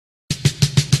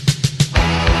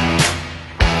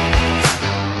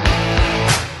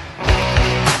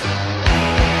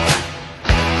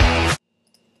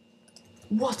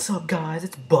What's up, guys?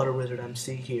 It's Butter Wizard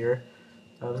MC here.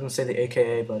 I was gonna say the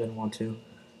AKA, but I didn't want to.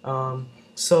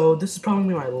 So this is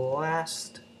probably my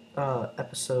last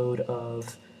episode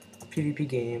of PvP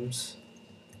games.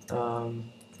 I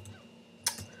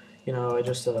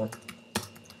just I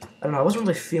don't know. I wasn't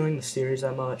really feeling the series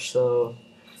that much, so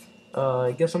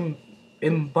I guess it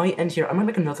might end here. I might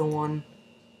make another one.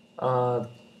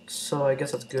 So I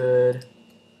guess that's good.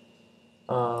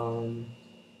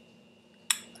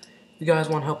 If you guys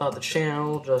want to help out the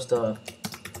channel, just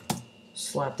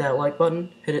slap that like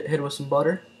button, hit it with some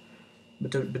butter,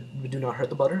 but do not hurt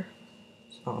the butter.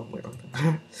 Oh, wait, wrong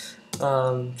thing.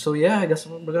 So yeah, I guess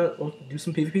we'll do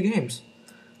some PvP games.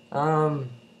 Oh,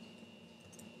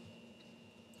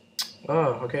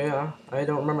 okay, yeah. I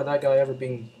don't remember that guy ever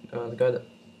being the guy that.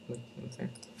 Let's see.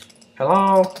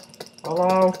 Hello,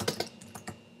 hello.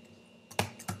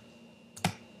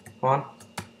 Come on.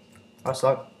 I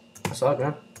suck. I suck,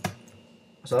 man.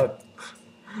 I suck.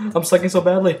 I'm sucking so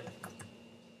badly.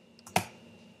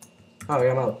 Oh,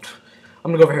 yeah, I'm out.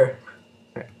 I'm gonna go over here.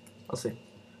 Alright, let's see.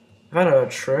 I found a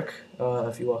trick,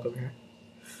 if you walk over here.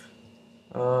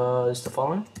 Is the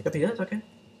following? Yep, he is, okay.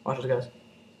 Watch this, guys.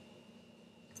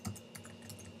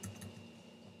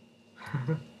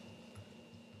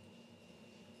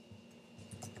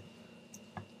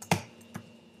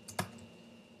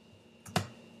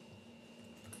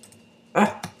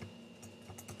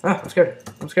 I'm scared.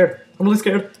 I'm scared. I'm really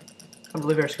scared. I'm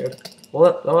really very scared.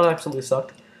 Well, that one absolutely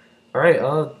sucked. Alright,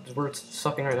 we're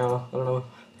sucking right now. I don't know.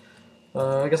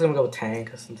 I guess I'm gonna go with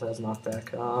tank since that's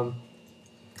knockback.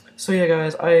 So yeah,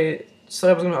 guys, I said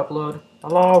I was gonna upload.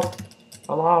 Hello?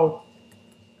 Hello?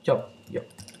 Yo.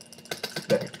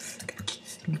 Back here.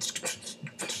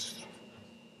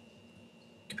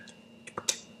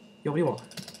 Yo, what do you want?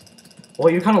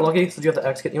 Well, you're kind of lucky since you have the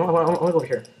X kit. You know what? I wanna go over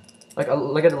here. Like I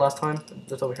did last time.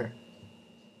 It's over here.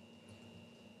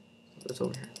 It's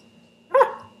over here.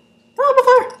 Ah! Ah, I'm on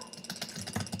fire!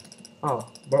 Oh,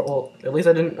 well, at least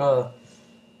I didn't,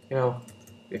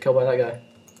 get killed by that guy.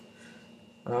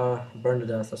 Burned to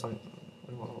death. That's not. I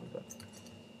don't want that.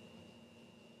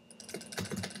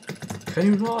 Can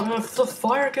you not have the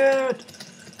fire kit?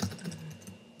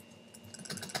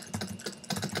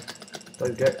 Oh,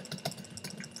 you get.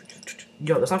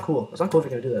 Yo, that's not cool. That's not cool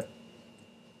if you're gonna do that.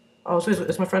 Oh, so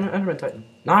it's my friend Enderman Titan.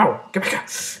 Now! Get back here!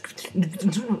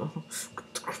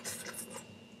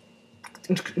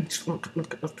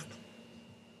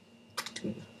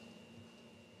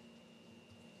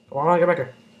 Come on, get back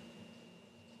here.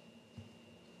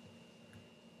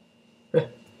 Hey.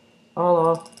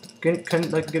 Hello.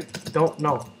 Don't,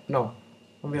 no.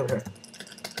 I'm gonna be over here.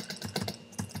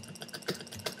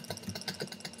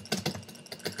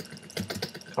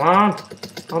 Come on!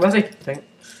 Oh, Bessie! Dang it.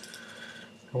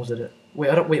 Almost did it. Wait,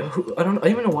 I don't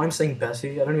even know why I'm saying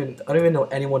Bessie. I don't even know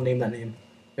anyone named that name.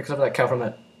 Except for that cow from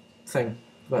that thing,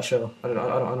 that show. I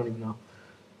don't even know.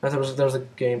 There was a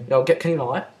game. Yo, can you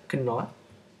not? Can you not?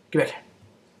 Get back here.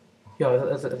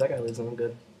 Yo, if that guy leaves, then I'm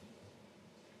good.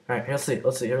 Alright, let's see.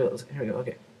 Here we go.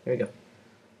 Okay, here we go.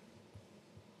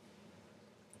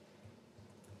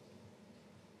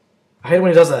 I hate it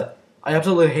when he does that. I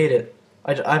absolutely hate it.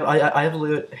 I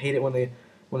absolutely hate it when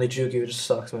they juke you. It just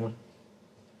sucks, man.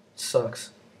 It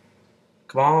sucks.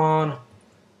 Come on.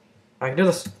 I can do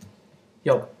this.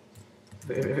 Yo.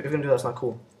 If you're gonna do that, it's not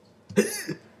cool.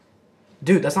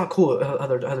 Dude, that's not cool how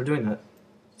they're doing that.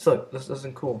 So look, this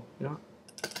isn't cool, you know?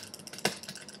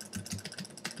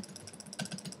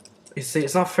 You see,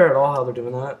 it's not fair at all how they're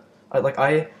doing that.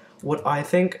 What I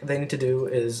think they need to do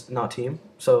is not team.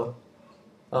 So,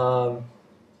 where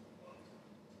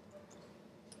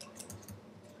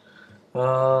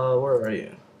are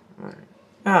you? Alright.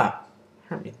 Ah,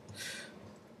 hurt me.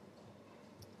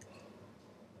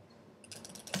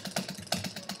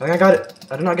 I think I got it.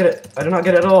 I did not get it. I did not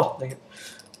get it at all.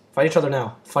 Fight each other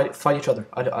now. Fight each other.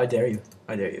 I dare you.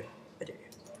 I dare you. I dare you.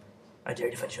 I dare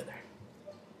you to fight each other.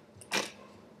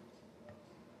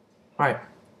 Alright.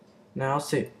 Now let's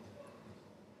see.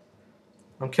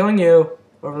 I'm killing you.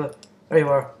 There you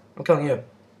are. I'm killing you.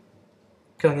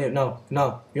 Killing you. No.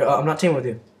 I'm not teaming with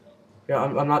you. Yeah,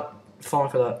 I'm not falling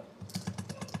for that.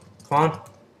 Come on.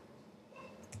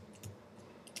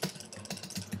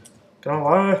 Get on,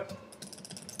 why?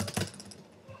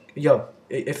 Yo,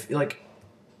 it's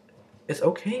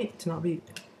okay to not be.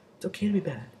 It's okay to be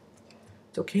bad.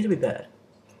 It's okay to be bad.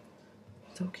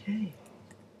 It's okay.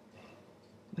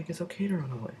 Like, it's okay to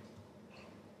run away.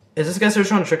 Is this guy still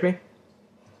trying to trick me?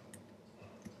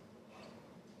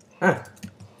 Ah.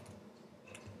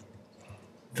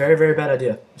 Very, very bad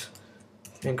idea.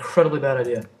 Incredibly bad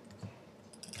idea.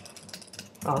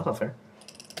 Oh, that's not fair.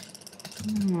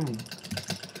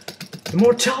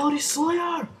 Immortality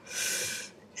Slayer!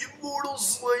 Immortal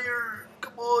Slayer!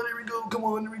 Come on, here we go, come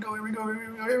on, here we go, here we go,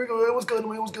 here we go, here we go. I almost got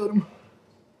him, I almost got him.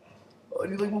 I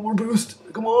need like one more boost.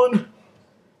 Come on.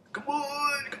 Come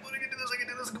on, come on, I can do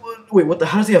this, come on. Wait, what the,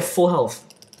 how does he have full health?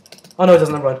 Oh no, it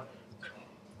doesn't, never mind.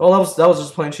 Oh, that was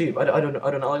just plain cheap. I do not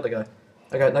like that guy.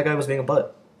 That guy was being a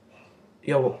butt.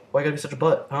 Yo, why you gotta be such a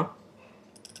butt, huh?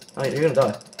 Oh, you're gonna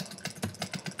die.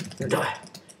 You're gonna die.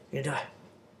 You're gonna die.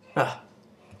 Ah.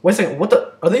 Wait a second, what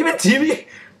the? Are they even teaming?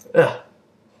 Ugh.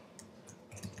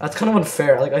 That's kind of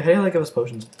unfair. Like, I hate like give us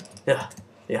potions. Yeah.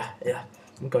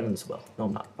 I'm going in this well. No,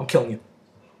 I'm not. I'm killing you.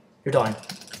 You're dying.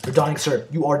 You're dying, sir.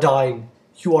 You are dying.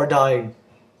 You are dying.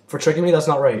 For tricking me, that's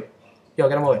not right. Yo,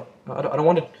 get him away. I don't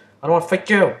want to fight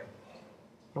you. I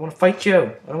don't want to fight you.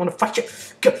 I don't want to fight you.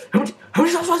 How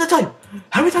many times was I die?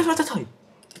 How many times was I die?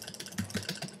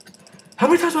 How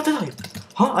many times was I die?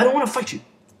 Huh? I don't want to fight you.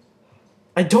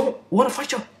 I don't want to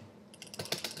fight you.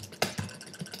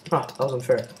 Ah, that was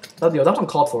unfair. That was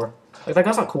uncalled for. Like, that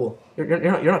guy's not cool. You're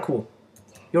not cool.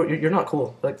 You're not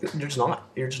cool. Like, you're just not.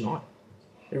 You're just not.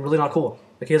 You're really not cool.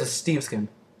 Like, he has a Steve skin.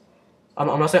 I'm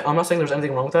not saying there's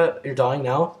anything wrong with that. You're dying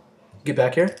now. Get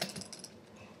back here.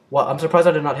 What? I'm surprised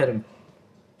I did not hit him.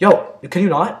 Yo, can you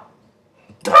not?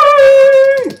 Die!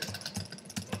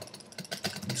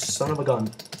 You son of a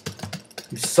gun.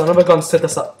 You son of a gun, set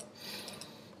this up.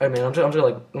 Alright, man, I'm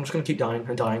just gonna keep dying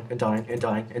and dying and dying and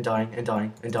dying and dying and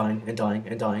dying and dying and dying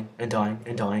and dying and dying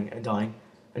and dying and dying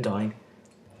and dying.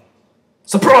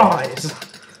 Surprise!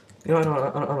 You know,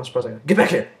 I'm not surprised. Get back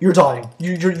here! You're dying.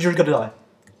 You're gonna die.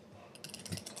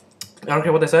 I don't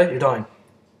care what they say. You're dying.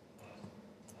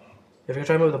 If you're gonna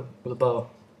try to move with a bow,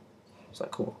 it's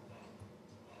not cool.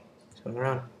 He's going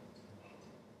around.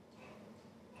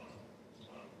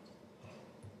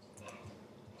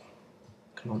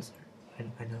 Come on, sir.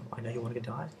 I know you want to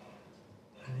die.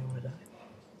 I know you want to die.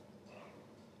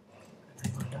 I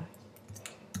know you want to die.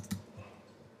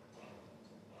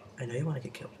 I know you want to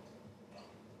get killed.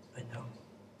 I know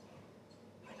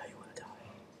you want to die.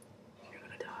 You're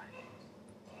gonna die.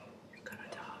 You're gonna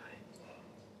die.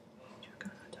 You're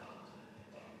gonna die.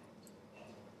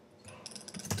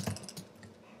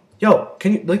 Yo,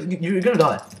 can you, like, you're gonna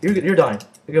die. You're dying.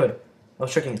 You're good. I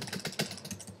was tricking you.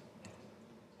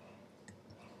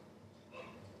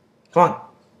 Come on,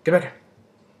 get back here.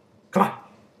 Come on,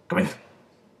 come in.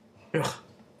 Ugh.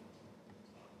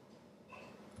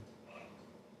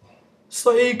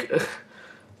 Psych.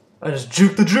 I just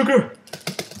juked the juker.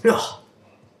 Ugh.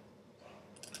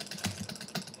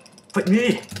 Fight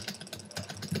me.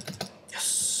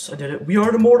 Yes, I did it. We are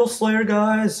an immortal slayer,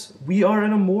 guys. We are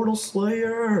an immortal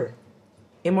slayer.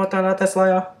 Immortality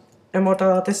slayer.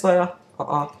 Immortality slayer.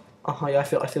 Yeah,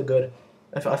 I feel good.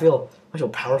 I feel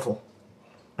powerful.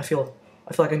 I feel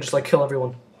like I can just like kill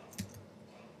everyone.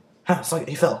 Huh, it's like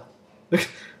he fell. I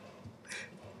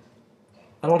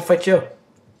don't want to fight you.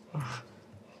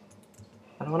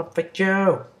 I don't want to fight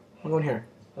you. I'm going here.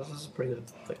 This is a pretty good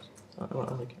place. I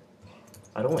like it.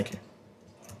 I don't like it.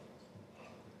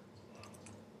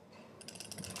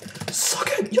 Suck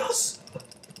it, yes!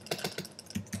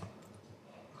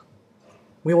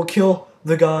 We will kill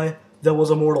the guy that was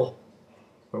immortal.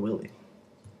 Or will he?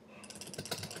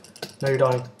 No, you're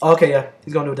dying. Okay, yeah.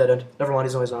 He's going to a dead end. Never mind,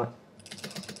 he's always not.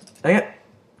 Dang it.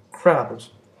 Crab apples.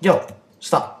 Yo,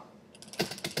 stop.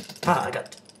 Ah, I got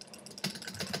it.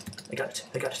 I got it.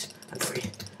 I got it. I'm free.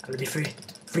 I'm gonna be free.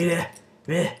 Free there.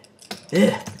 Yeah.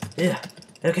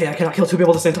 Okay, I cannot kill two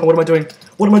people at the same time. What am I doing?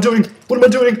 What am I doing? What am I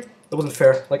doing? That wasn't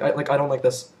fair. Like I don't like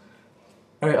this.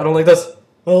 Alright, I don't like this.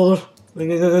 Oh. Is there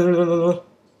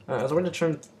a way to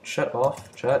turn chat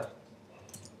off? Chat?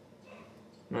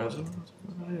 No, I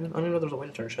don't know if there's a way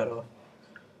to turn chat off.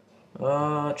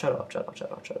 Chat off.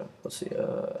 Let's see,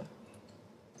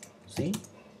 see?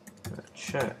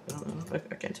 Chat. I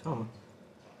can't tell.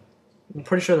 I'm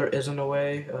pretty sure there isn't a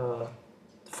way, to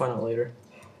find out later.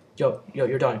 Yo,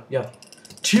 you're dying. Yeah.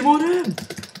 Team on him!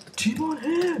 Team on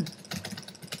him!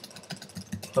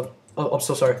 Oh, I'm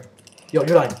so sorry. Yo,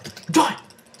 you're dying. You're dying!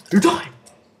 You're dying!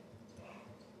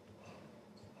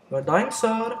 You're dying,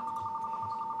 sir.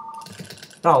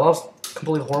 Oh, that was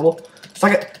completely horrible.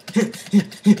 Suck it!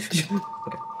 Okay.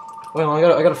 Well,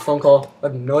 I got a phone call. I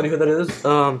have no idea who that is.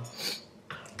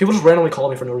 People just randomly call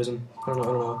me for no reason. I don't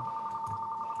know.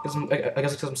 I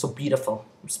guess it's because I'm so beautiful.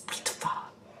 I'm so beautiful.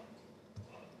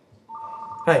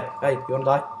 Hey, you wanna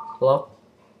die? Hello?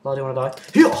 Do you wanna die?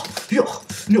 Yeah,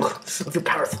 no, I feel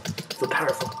powerful.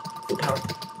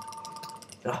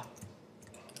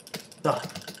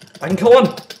 I can kill one.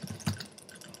 I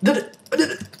did it.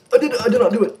 I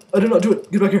did not do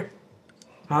it. Get back here.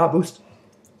 Ah, boost.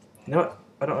 You know what?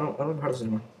 I don't have to this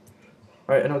anymore.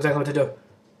 Alright, I know exactly what to do.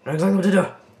 I know exactly what to do.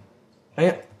 Dang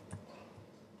it.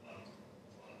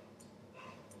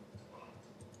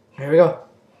 Here we go.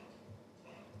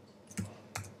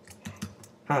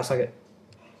 Ah, suck it.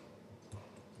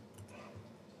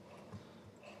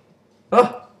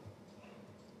 Oh!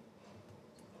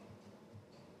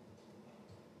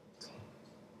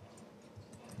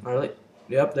 Really?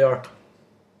 Yep, they are.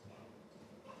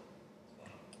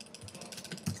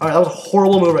 Alright, that was a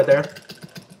horrible move right there.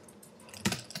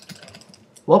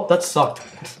 Well, that sucked.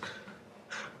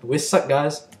 We suck,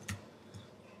 guys.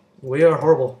 We are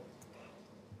horrible.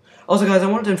 Also, guys, I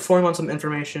wanted to inform you on some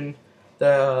information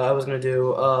that I was going to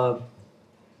do.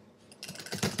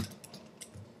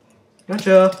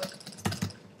 Gotcha.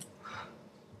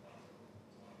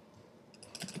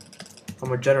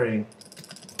 I'm regenerating.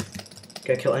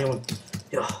 Can't kill anyone.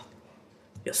 Yeah.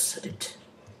 Yes, I did.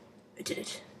 I did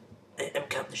it. I am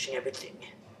accomplishing everything.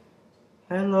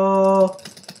 Hello.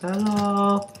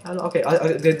 Hello. Hello. Okay,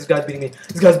 this guy's beating me.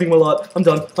 This guy's beating me a lot. I'm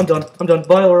done. I'm done. I'm done.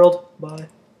 Bye, world. Bye.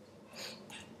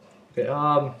 Okay,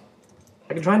 I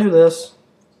can try and do this.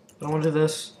 I don't want to do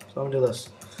this, so I'm gonna do this.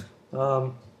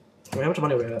 Wait, how much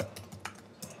money are we at?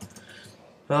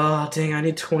 Dang, I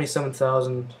need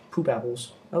 27,000 poop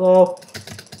apples. Hello.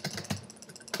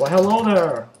 Why, hello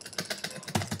there.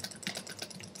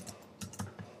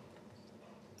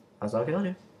 How's that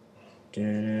going?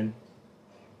 Dun,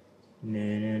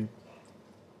 dun,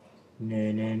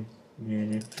 dun,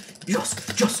 dun. Yes,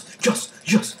 yes, yes,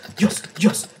 yes, yes,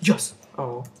 yes, yes.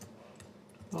 Oh.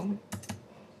 Oh.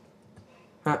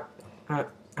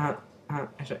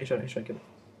 I should get it.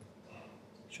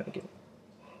 Should I get it?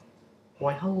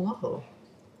 Why, hello.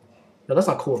 No, that's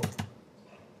not cool.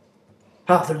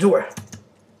 Ah, through the door.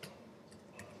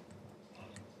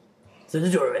 Through the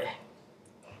doorway.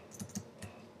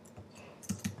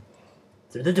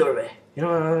 Through the doorway. You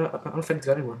know, I don't fight these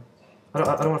guys anymore. I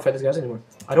don't want to fight these guys anymore.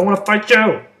 I don't want to fight you!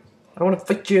 I don't want to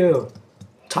fight you!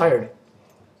 I'm tired.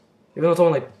 Even though it's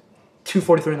only like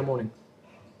 2:43 in the morning.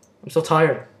 I'm still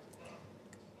tired.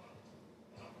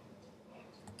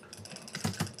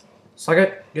 Suck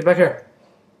it. Get back here.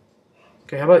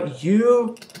 Okay, how about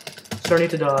you starting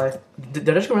to die? Did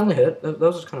I just go around the hit? That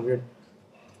was just kind of weird.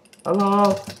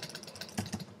 Hello?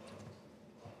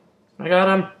 I got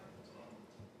him.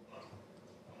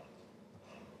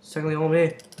 It's technically all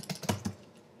me.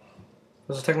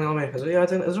 This is technically all me. Is it? Yeah, I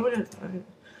think. Is there a way to,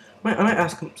 I might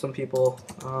ask some people.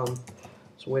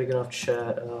 It's a way to get off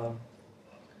chat. I don't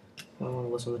want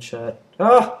to listen to the chat.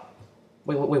 Ah!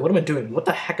 Wait, what am I doing? What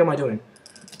the heck am I doing?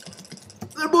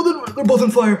 They're both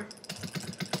on fire.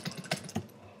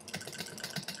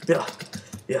 Yeah.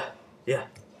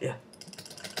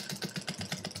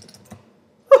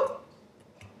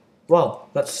 Wow,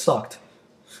 that sucked.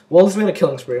 Well, at least we had a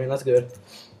killing spree. I mean, that's good.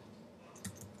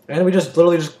 And we just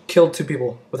literally just killed 2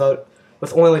 people with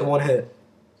only like 1 hit.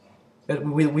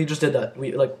 And we just did that.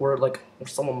 We're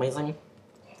so amazing.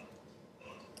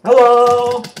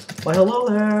 Hello. Why, hello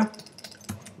there.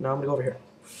 Now I'm gonna go over here.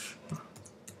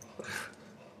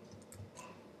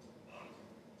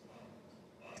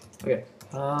 Okay.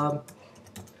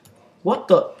 What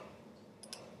the?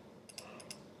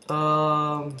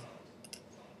 I'm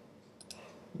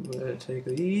gonna take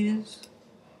these.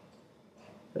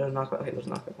 Knockback. Okay, there's a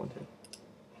knockback one too.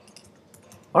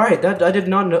 All right, that I did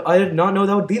not know. I did not know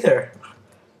that would be there.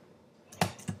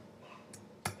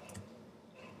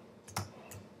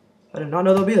 I did not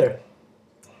know that would be there.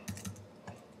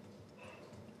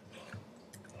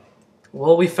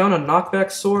 Well, we found a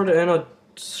knockback sword and a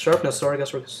sharpness sword. I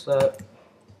guess we're set.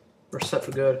 We're set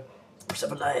for good. We're set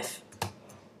for life.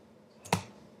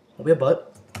 Will be a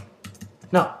butt?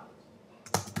 No.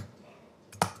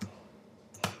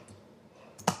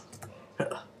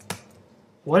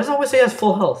 Why does it always say it has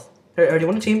full health? Hey, do you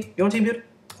want a team? You want a team, dude?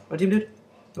 Want a team, dude? You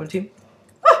want a team?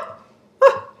 Ah!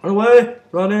 Ah! Run away!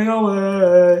 Running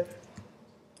away!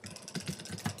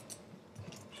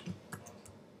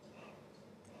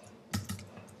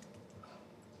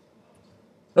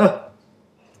 Ah!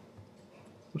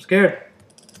 I'm scared.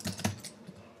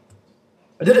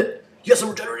 I did it! Yes,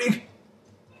 I'm regenerating!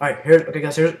 Alright, okay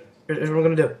guys, here's what we're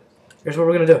gonna do. Here's what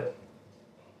we're gonna do.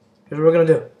 Here's what we're gonna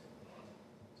do.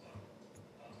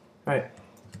 Alright.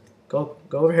 Go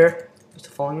over here. Just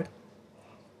following me.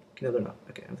 Okay, no, they're not.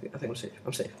 Okay, I think I'm safe.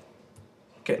 I'm safe.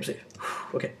 Okay, I'm safe.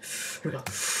 Okay. Here we go.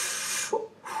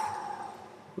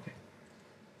 Okay.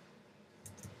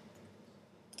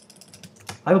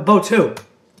 I have a bow too.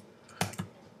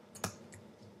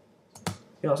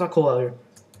 Yo, it's not cool out here.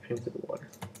 I came through the water.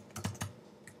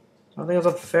 I don't think it's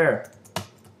unfair.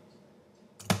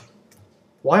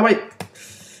 Why am I...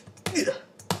 Here.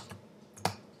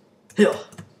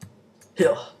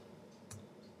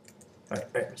 Alright,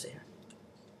 let's see here.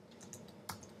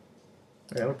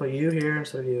 Alright, I'm gonna put you here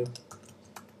instead of you.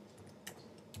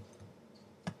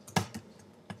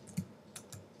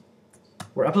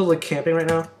 We're absolutely camping right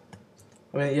now.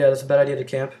 I mean, yeah, that's a bad idea to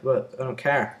camp, but I don't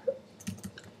care.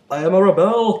 I am a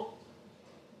rebel!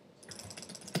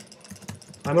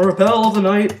 I'm a rebel of the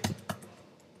night!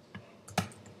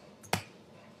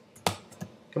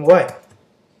 Come away!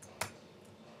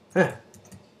 Huh.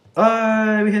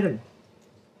 We hit him.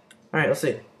 Alright, let's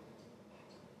see.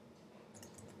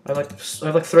 I have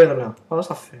like 3 of them now. Oh, that's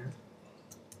not fair.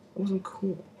 That wasn't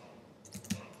cool.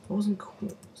 That wasn't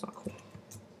cool. It's not cool.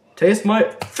 Taste my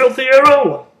filthy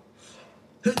arrow!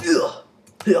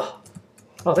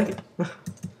 Oh, thank you.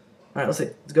 Alright, let's see.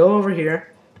 Let's go over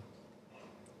here.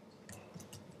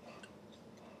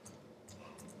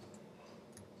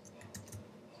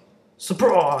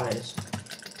 Surprise!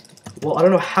 Well, I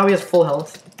don't know how he has full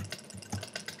health.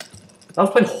 That was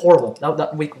playing horrible.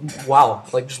 Wow.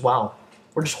 Like, just wow.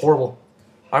 We're just horrible.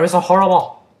 Alright, so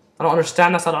horrible. I don't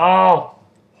understand this at all.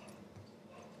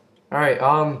 Alright,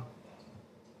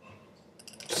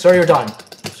 Sir, you're dying.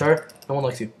 Sir, no one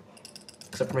likes you.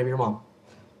 Except for maybe your mom.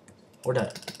 Or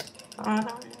dad.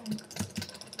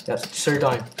 Yes, sir, you're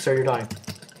dying. Sir, you're dying.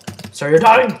 Sir, you're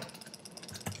dying!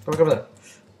 Go over there.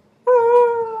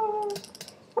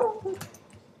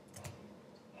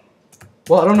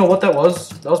 Well, I don't know what that was.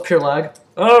 That was pure lag.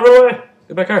 Oh, run away!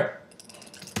 Get back here.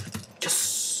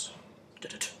 Yes!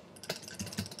 Did it.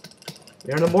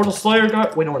 You're an immortal slayer guy.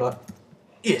 Wait, no, we're not.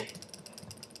 Yeah.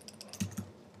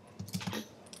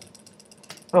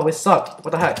 Oh, we suck.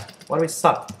 What the heck? Why do we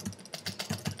suck?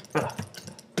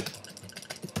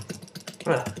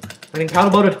 I'm getting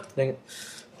paddle boated. Dang it.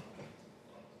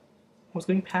 I was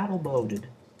getting paddle boated.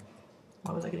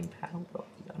 Why was I getting paddle boated?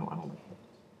 I don't like that.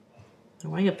 I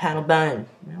want to get paddle boated.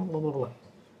 Alright,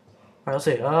 let's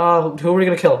see. Who are we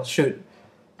gonna kill? Shoot.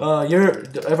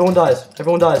 Everyone dies.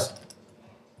 Everyone dies.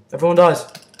 Everyone dies.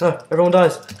 Everyone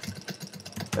dies.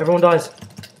 Everyone dies.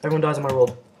 Everyone dies in my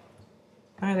world.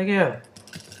 Alright, thank you.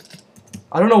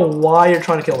 I don't know why you're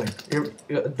trying to kill me.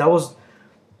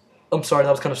 I'm sorry,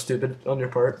 that was kind of stupid on your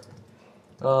part.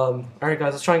 Alright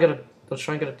guys, let's try and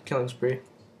get a killing spree.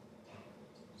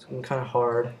 It's gonna be kind of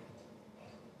hard.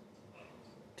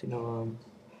 You know,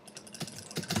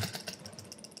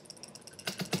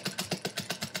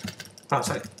 oh,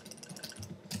 sorry.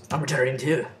 I'm regenerating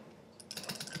too.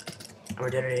 I'm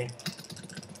regenerating.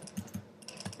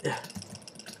 Yeah.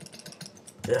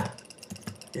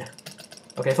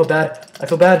 Okay, I feel bad.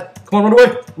 Come on, run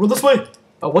away. Run this way.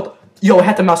 Oh, what the? Yo, I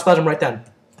had to mouse spasm right then.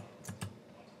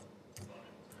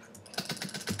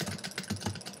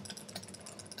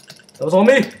 That was all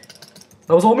me.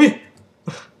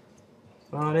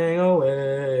 Running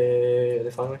away. Are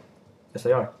they following me? Yes,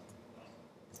 they are.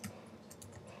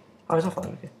 Oh, he's not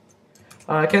following me. Okay.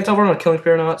 I can't tell if we're on a killing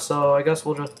spree or not, so I guess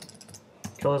we'll just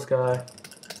kill this guy.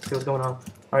 See what's going on.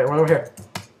 Alright, run over here.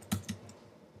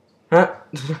 Huh?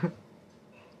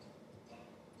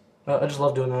 I just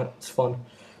love doing that. It's fun.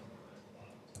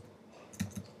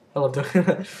 I love doing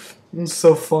that. It's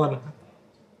so fun.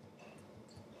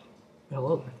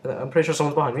 Hello. I'm pretty sure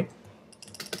someone's behind me.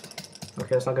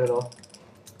 Okay, that's not good at all.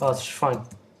 Oh, it's fine.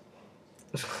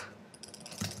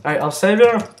 Alright, I'll save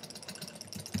you.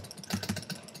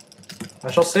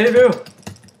 I shall save you.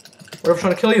 Whatever's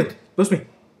trying to kill you. Boost me.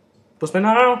 Boost me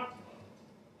now.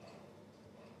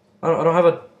 I don't have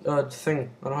a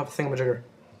thing. I don't have a thingamajigger.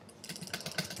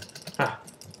 Ah.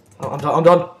 I'm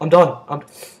done.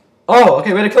 Oh,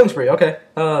 okay, we had a killing spree. Okay.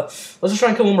 Let's just try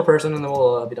and kill one more person and then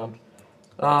we'll be done.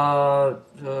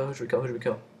 Who should we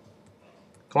kill?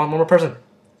 Come on, one more person.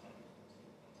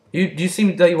 Do you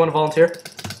seem that you want to volunteer?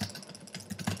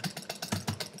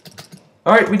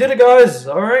 Alright, we did it, guys.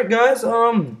 Alright, guys.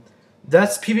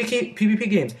 That's PvP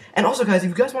games. And also, guys, if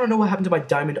you guys want to know what happened to my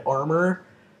diamond armor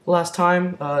last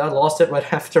time, I lost it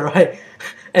right after I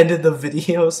ended the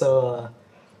video, so,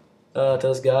 to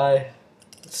this guy,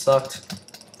 it sucked.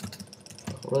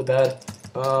 Really bad.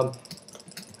 I'm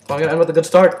gonna end with a good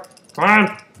start. Come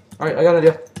on! Alright, I got an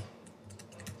idea.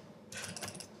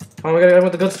 Come on, we gotta end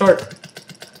with a good start.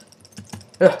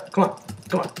 Yeah, come on.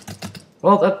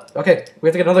 Well, okay, we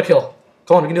have to get another kill.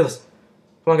 Come on, we can do this.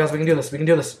 Come on, guys, we can do this.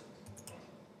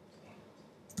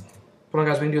 Come on,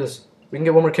 guys, we can do this. We can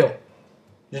get one more kill. You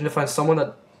just need to find someone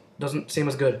that doesn't seem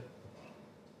as good.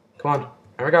 Come on,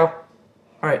 there we go.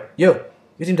 Alright, you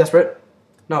seem desperate.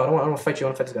 No, I don't want to fight you, I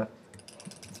want to fight this guy.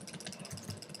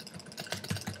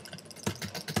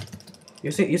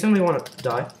 You seem like you want to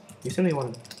die. You seem like you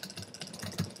want to...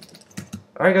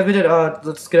 Alright, guys, we did.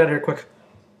 Let's get out of here quick.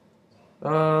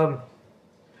 So,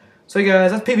 yeah, guys,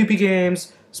 that's PvP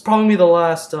games. It's probably gonna be the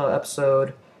last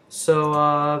episode.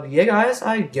 So, yeah, guys,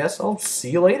 I guess I'll see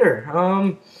you later.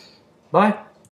 Bye.